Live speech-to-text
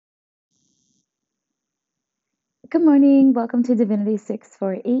Good morning. Welcome to Divinity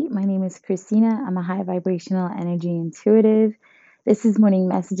 648. My name is Christina. I'm a high vibrational energy intuitive. This is morning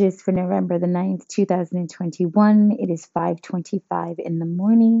messages for November the 9th, 2021. It is 5:25 in the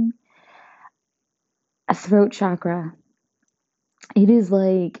morning. A throat chakra. It is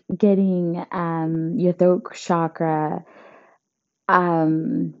like getting your throat chakra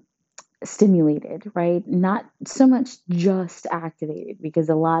um stimulated, right? Not so much just activated because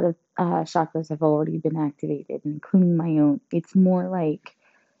a lot of chakras have already been activated, including my own. It's more like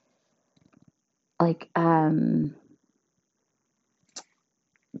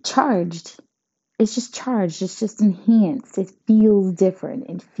charged. It's just charged. It's just enhanced. It feels different.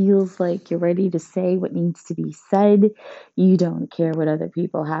 It feels like you're ready to say what needs to be said. You don't care what other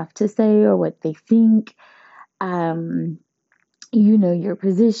people have to say or what they think. Um, you know your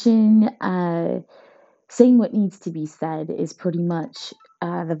position. Saying what needs to be said is pretty much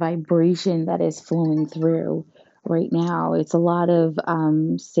the vibration that is flowing through right now. It's a lot of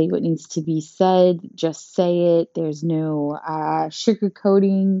say what needs to be said, just say it. There's no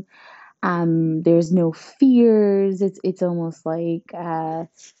sugarcoating. There's no fears. It's almost like a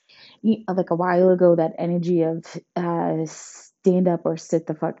while ago that energy of stand up or sit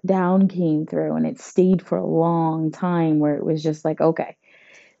the fuck down came through, and it stayed for a long time where it was just like, okay,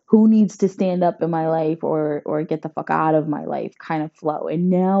 who needs to stand up in my life or get the fuck out of my life kind of flow. And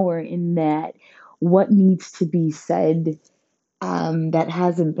now we're in that what needs to be said that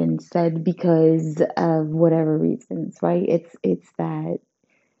hasn't been said because of whatever reasons, right? It's that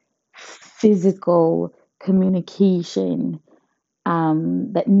physical communication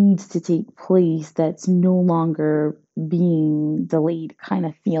that needs to take place that's no longer being delayed kind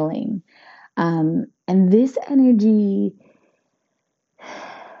of feeling. And this energy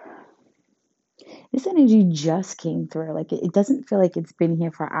just came through. Like it doesn't feel like it's been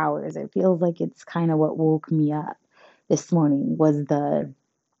here for hours. It feels like it's kind of what woke me up this morning was the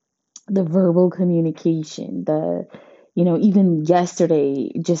verbal communication, even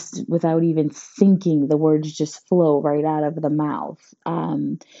yesterday, just without even thinking, the words just flow right out of the mouth.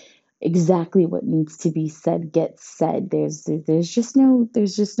 Exactly what needs to be said gets said. There's just no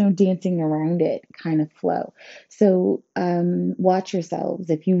dancing around it kind of flow. So watch yourselves.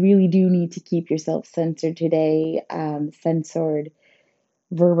 If you really do need to keep yourself censored today, censored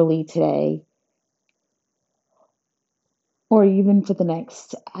verbally today, or even for the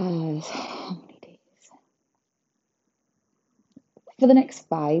next how many days? For the next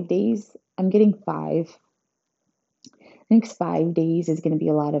 5 days, I'm getting five. Next 5 days is going to be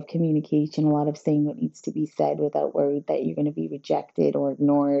a lot of communication, a lot of saying what needs to be said without worried that you're going to be rejected or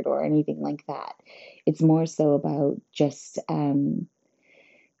ignored or anything like that. It's more so about just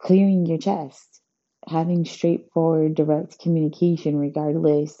clearing your chest, having straightforward, direct communication,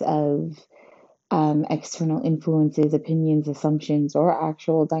 regardless of external influences, opinions, assumptions, or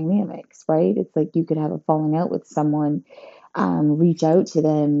actual dynamics, right? It's like you could have a falling out with someone, reach out to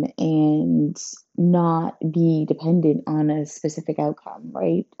them and not be dependent on a specific outcome,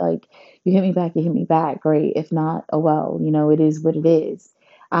 right? Like you hit me back, great. If not, oh well, it is what it is.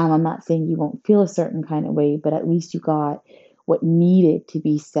 I'm not saying you won't feel a certain kind of way, but at least you got what needed to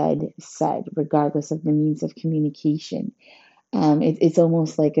be said, regardless of the means of communication. It's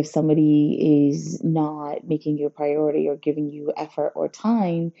almost like if somebody is not making you a priority or giving you effort or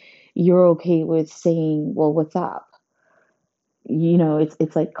time, you're okay with saying, well, what's up?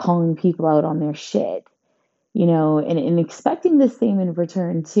 It's like calling people out on their shit, and expecting the same in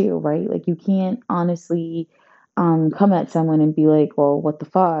return too, right? Like you can't honestly come at someone and be like, well, what the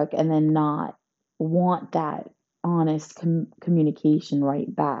fuck, and then not want that honest communication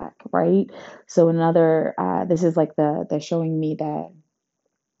right back, right? So another, this is like they're showing me that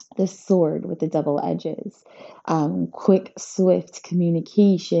this sword with the double edges. Quick, swift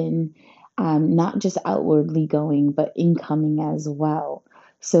communication, not just outwardly going, but incoming as well.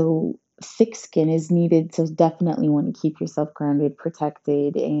 So, thick skin is needed. So, definitely want to keep yourself grounded,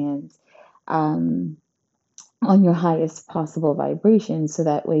 protected, and um, on your highest possible vibration. So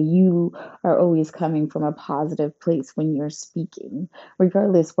that way you are always coming from a positive place when you're speaking.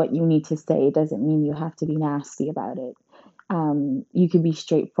 Regardless what you need to say, it doesn't mean you have to be nasty about it. You can be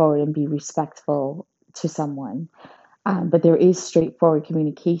straightforward and be respectful to someone. But there is straightforward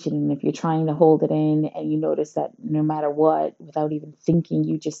communication. And if you're trying to hold it in and you notice that no matter what, without even thinking,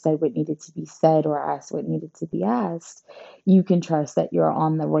 you just said what needed to be said or asked what needed to be asked, you can trust that you're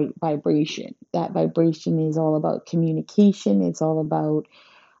on the right vibration. That vibration is all about communication, it's all about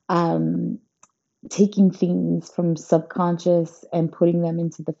um, taking things from subconscious and putting them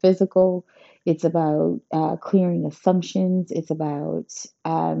into the physical. It's about clearing assumptions. It's about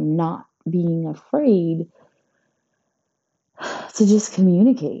not being afraid to just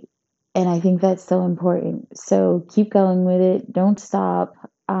communicate. And I think that's so important. So keep going with it. Don't stop.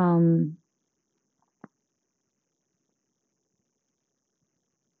 Um,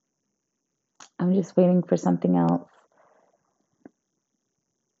 I'm just waiting for something else.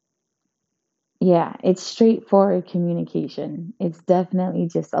 Yeah, it's straightforward communication. It's definitely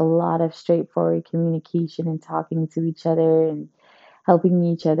just a lot of straightforward communication and talking to each other and helping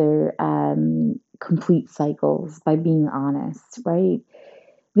each other complete cycles by being honest, right?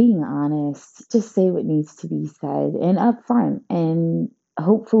 Being honest, just say what needs to be said and upfront. And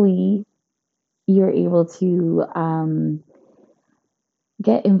hopefully, you're able to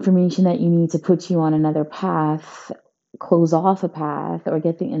get information that you need to put you on another path, close off a path, or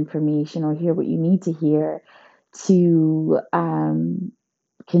get the information or hear what you need to hear to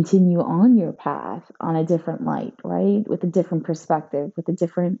continue on your path on a different light, right? With a different perspective, with a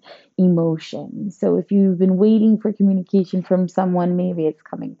different emotion. So if you've been waiting for communication from someone, maybe it's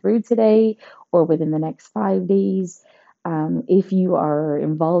coming through today or within the next 5 days. If you are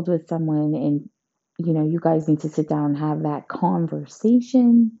involved with someone and you guys need to sit down and have that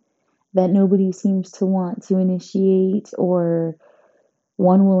conversation that nobody seems to want to initiate, or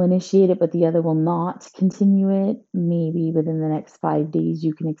one will initiate it, but the other will not continue it. Maybe within the next 5 days,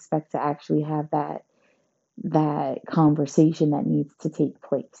 you can expect to actually have that conversation that needs to take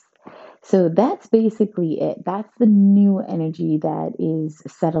place. So that's basically it. That's the new energy that is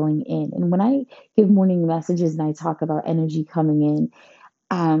settling in. And when I give morning messages and I talk about energy coming in,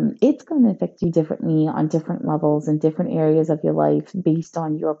 it's going to affect you differently on different levels and different areas of your life based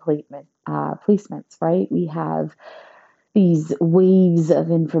on your placements, right? We have these waves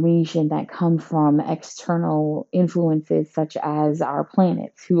of information that come from external influences, such as our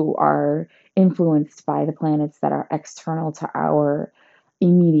planets, who are influenced by the planets that are external to our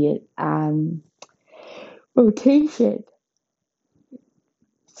immediate rotation.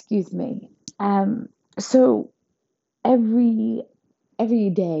 Excuse me. So every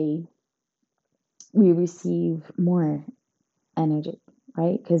every day we receive more energy,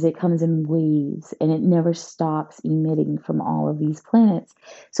 right? Because it comes in waves and it never stops emitting from all of these planets.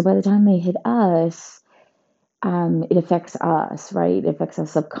 So by the time they hit us, it affects us, right? It affects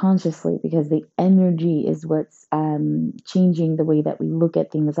us subconsciously because the energy is what's changing the way that we look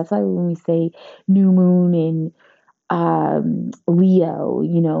at things. That's why when we say new moon in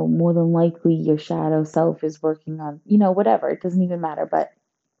Leo, more than likely your shadow self is working on, whatever. It doesn't even matter. But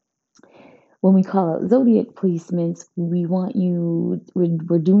when we call out zodiac placements, we want you,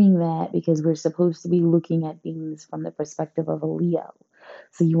 we're doing that because we're supposed to be looking at things from the perspective of a Leo.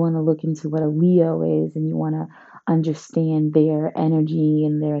 So you want to look into what a Leo is and you want to understand their energy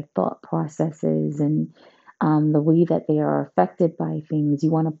and their thought processes and the way that they are affected by things.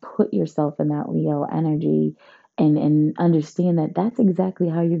 You want to put yourself in that Leo energy and understand that that's exactly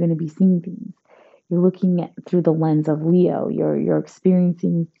how you're going to be seeing things. You're looking at through the lens of Leo. You're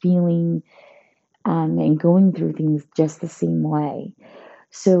experiencing, feeling, and going through things just the same way.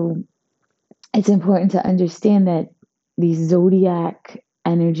 So it's important to understand that these zodiac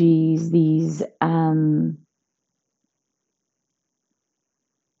energies, these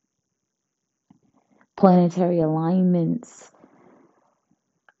planetary alignments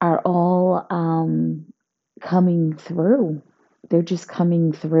are all coming through. They're just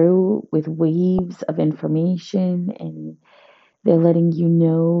coming through with waves of information, and they're letting you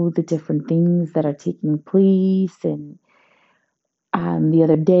know the different things that are taking place. And the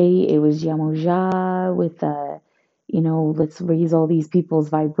other day it was Yamoja with let's raise all these people's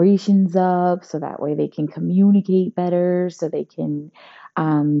vibrations up so that way they can communicate better, so they can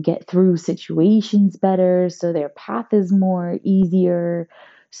get through situations better, so their path is more easier,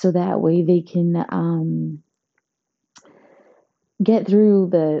 so that way they can get through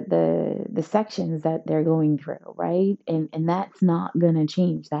the sections that they're going through, right? And that's not going to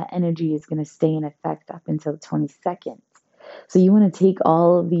change. That energy is going to stay in effect up until the 22nd. So you want to take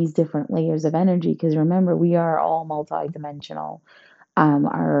all of these different layers of energy, because remember, we are all multidimensional.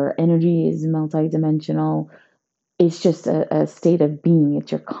 Our energy is multidimensional. It's just a state of being.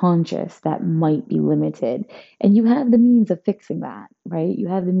 It's your conscious that might be limited. And you have the means of fixing that, right? You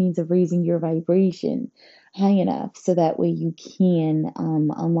have the means of raising your vibration high enough so that way you can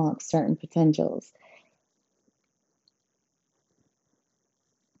unlock certain potentials.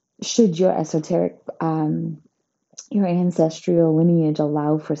 Should your esoteric, your ancestral lineage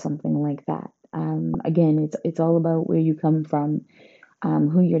allow for something like that? Again, it's all about where you come from,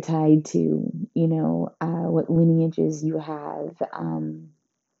 who you're tied to, what lineages you have.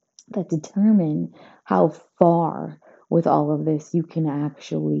 That determine how far with all of this you can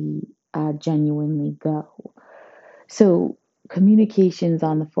actually genuinely go. So communications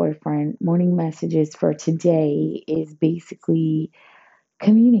on the forefront. Morning messages for today is basically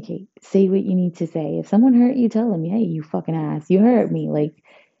communicate. Say what you need to say. If someone hurt you, tell them, hey, you fucking ass, you hurt me. Like,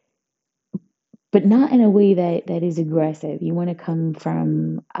 but not in a way that is aggressive. You want to come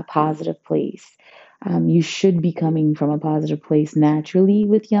from a positive place. You should be coming from a positive place naturally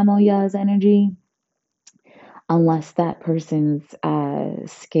with Yamoya's energy, unless that person's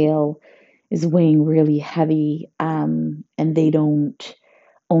scale is weighing really heavy, and they don't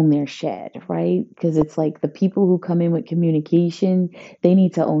own their shit, right? Because it's like the people who come in with communication, they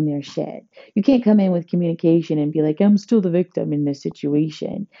need to own their shit. You can't come in with communication and be like, I'm still the victim in this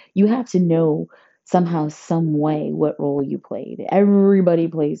situation. You have to know somehow, some way, what role you played. Everybody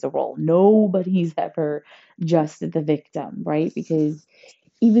plays a role. Nobody's ever just the victim, right? Because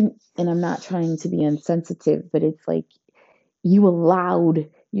even, and I'm not trying to be insensitive, but it's like you allowed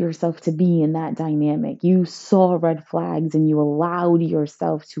yourself to be in that dynamic. You saw red flags and you allowed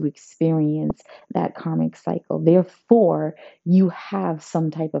yourself to experience that karmic cycle. Therefore, you have some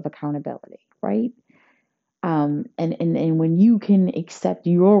type of accountability, right? And when you can accept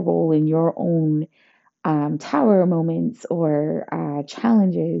your role in your own tower moments or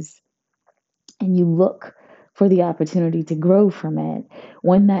challenges, and you look for the opportunity to grow from it,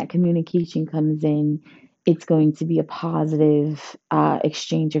 when that communication comes in, it's going to be a positive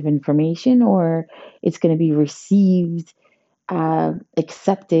exchange of information, or it's going to be received,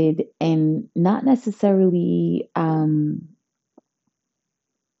 accepted, and not necessarily an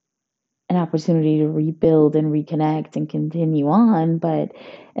opportunity to rebuild and reconnect and continue on, but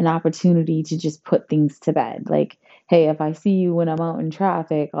an opportunity to just put things to bed. Like, hey, if I see you when I'm out in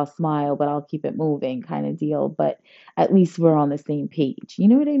traffic, I'll smile, but I'll keep it moving kind of deal. But at least we're on the same page. You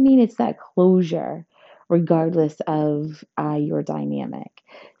know what I mean? It's that closure, regardless of your dynamic.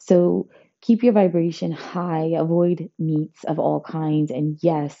 So keep your vibration high, avoid meats of all kinds. And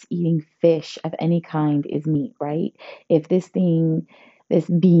yes, eating fish of any kind is meat, right? If this being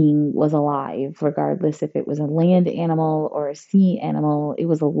was alive, regardless if it was a land animal or a sea animal. It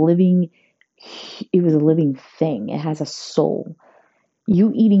was a living thing. It has a soul.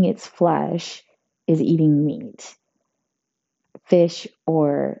 You eating its flesh is eating meat, fish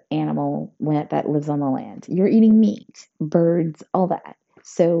or animal that lives on the land. You're eating meat, birds, all that.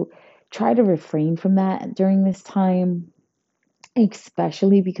 So try to refrain from that during this time,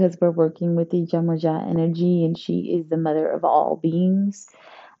 especially because we're working with the Jamaja energy and she is the mother of all beings.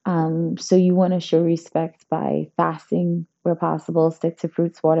 So you want to show respect by fasting where possible, stick to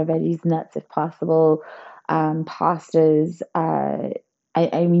fruits, water, veggies, nuts if possible, pastas. I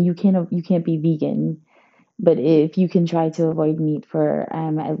mean, you can't be vegan, but if you can try to avoid meat for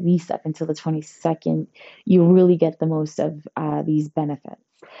at least up until the 22nd, you really get the most of these benefits.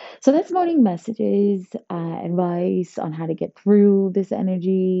 So that's morning messages, advice on how to get through this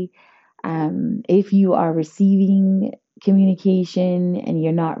energy. If you are receiving communication and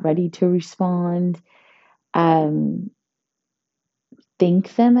you're not ready to respond, um,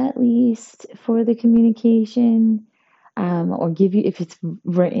 thank them at least for the communication, or give you, if it's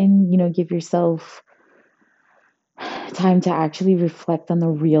written, give yourself time to actually reflect on the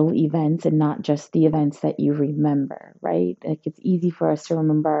real events and not just the events that you remember, right? Like it's easy for us to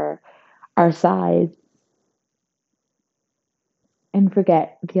remember our side and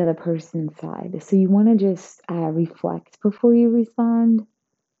forget the other person's side. So you want to just reflect before you respond.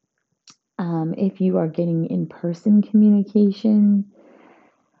 If you are getting in person communication,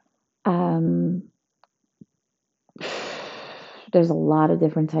 um, there's a lot of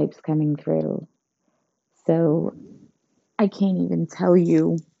different types coming through. So I can't even tell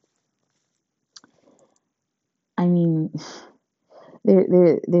you. I mean,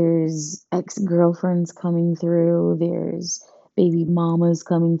 there's ex-girlfriends coming through, there's baby mamas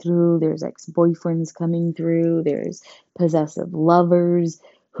coming through, there's ex-boyfriends coming through, there's possessive lovers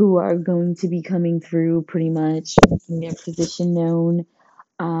who are going to be coming through, pretty much making their position known.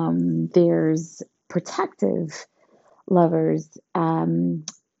 There's protective lovers,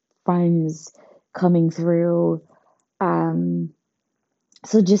 friends coming through. Um,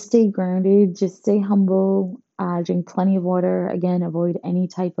 so just stay grounded, just stay humble, drink plenty of water. Again, avoid any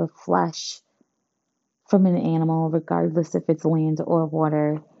type of flesh from an animal, regardless if it's land or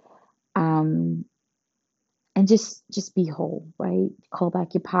water. Um, and just be whole, right? Call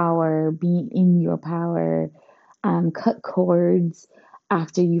back your power, be in your power, cut cords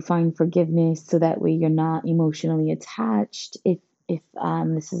after you find forgiveness, so that way you're not emotionally attached. If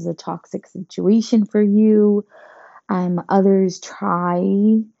this is a toxic situation for you, others try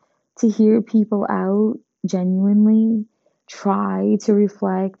to hear people out genuinely. Try to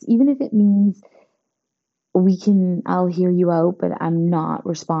reflect, even if it means I'll hear you out, but I'm not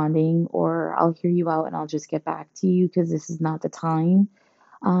responding, or I'll hear you out and I'll just get back to you because this is not the time.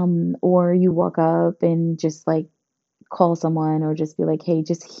 Or you walk up and just like call someone or just be like, hey,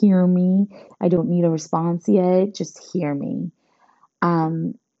 just hear me. I don't need a response yet. Just hear me.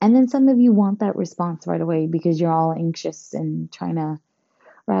 And then some of you want that response right away because you're all anxious and trying to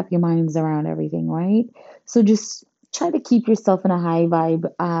wrap your minds around everything, right? So just try to keep yourself in a high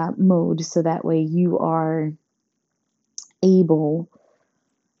vibe mode so that way you are able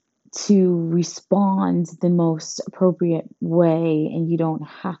to respond the most appropriate way and you don't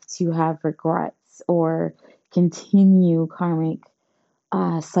have to have regrets or continue karmic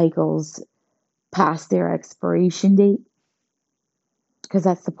cycles past their expiration date, because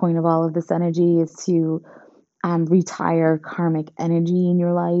that's the point of all of this energy, is to retire karmic energy in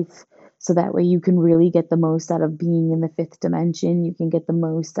your life so that way you can really get the most out of being in the fifth dimension. You can get the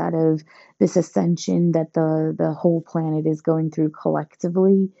most out of this ascension that the whole planet is going through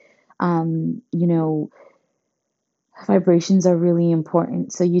collectively. You know, vibrations are really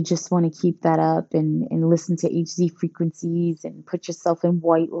important, so you just want to keep that up and listen to HZ frequencies and put yourself in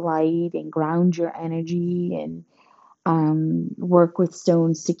white light and ground your energy and work with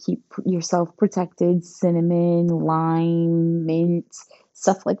stones to keep yourself protected, cinnamon, lime, mint,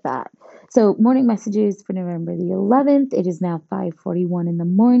 stuff like that. So morning messages for November the 11th. It is now 5:41 in the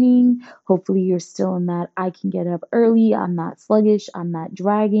morning. Hopefully you're still in that I can get up early. I'm not sluggish. I'm not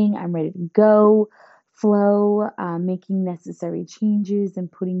dragging. I'm ready to go. Flow, making necessary changes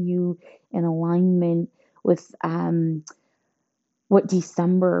and putting you in alignment with what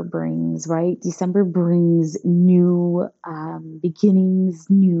December brings, right? December brings new beginnings,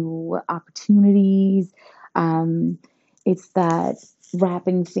 new opportunities. Um, it's that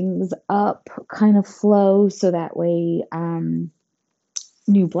wrapping things up kind of flow so that way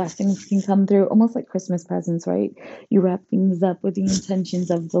new blessings can come through, almost like Christmas presents, right? You wrap things up with the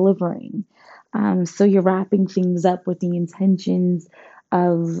intentions of delivering. So you're wrapping things up with the intentions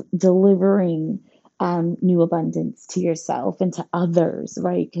of delivering new abundance to yourself and to others,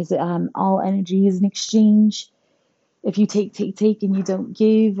 right? Because all energy is an exchange. If you take, and you don't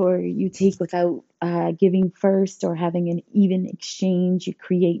give, or you take without giving first, or having an even exchange, you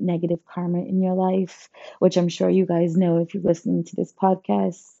create negative karma in your life, which I'm sure you guys know if you're listening to this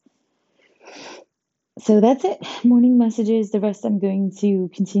podcast. So that's it. Morning messages. The rest I'm going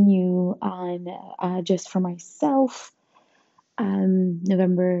to continue on just for myself.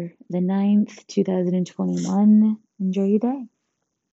 November the 9th, 2021. Enjoy your day.